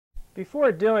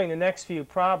Before doing the next few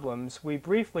problems, we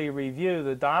briefly review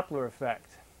the Doppler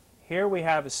effect. Here we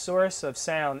have a source of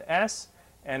sound S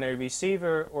and a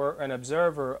receiver or an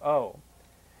observer O.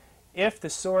 If the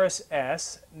source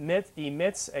S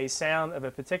emits a sound of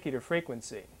a particular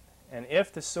frequency, and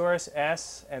if the source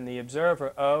S and the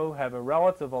observer O have a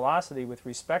relative velocity with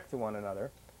respect to one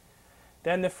another,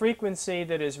 then the frequency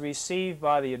that is received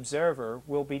by the observer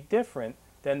will be different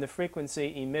than the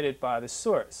frequency emitted by the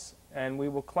source, and we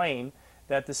will claim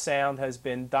that the sound has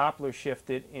been Doppler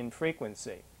shifted in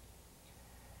frequency.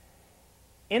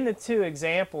 In the two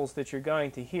examples that you're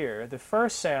going to hear, the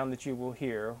first sound that you will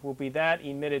hear will be that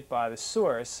emitted by the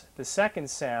source. The second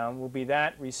sound will be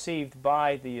that received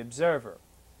by the observer.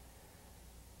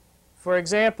 For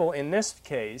example, in this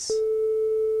case,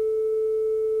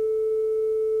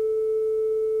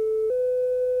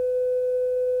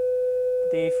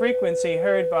 the frequency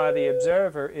heard by the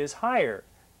observer is higher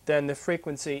than the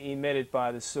frequency emitted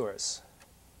by the source.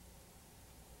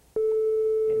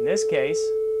 In this case,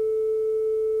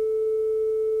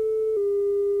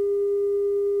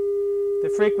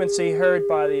 the frequency heard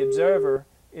by the observer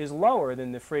is lower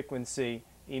than the frequency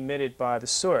emitted by the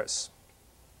source.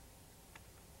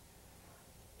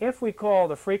 If we call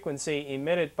the frequency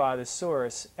emitted by the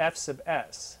source f sub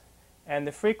s and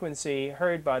the frequency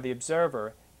heard by the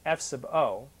observer f sub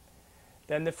o,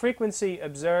 then the frequency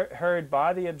heard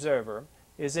by the observer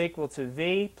is equal to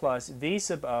v plus v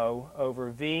sub o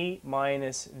over v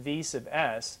minus v sub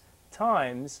s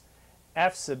times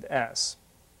f sub s.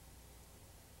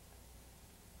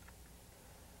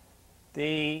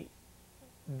 The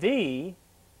v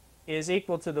is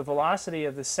equal to the velocity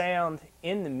of the sound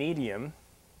in the medium.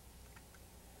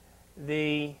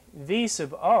 The v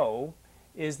sub o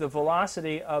is the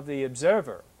velocity of the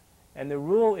observer, and the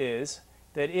rule is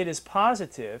that it is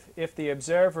positive if the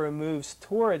observer moves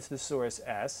towards the source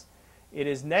S. It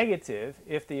is negative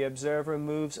if the observer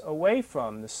moves away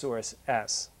from the source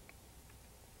S.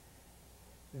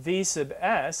 V sub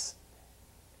s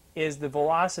is the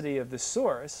velocity of the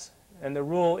source, and the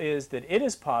rule is that it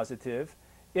is positive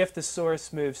if the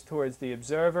source moves towards the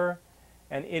observer,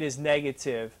 and it is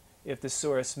negative if the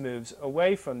source moves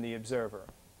away from the observer.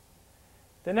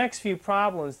 The next few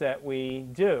problems that we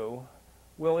do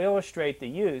will illustrate the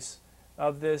use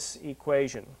of this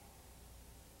equation.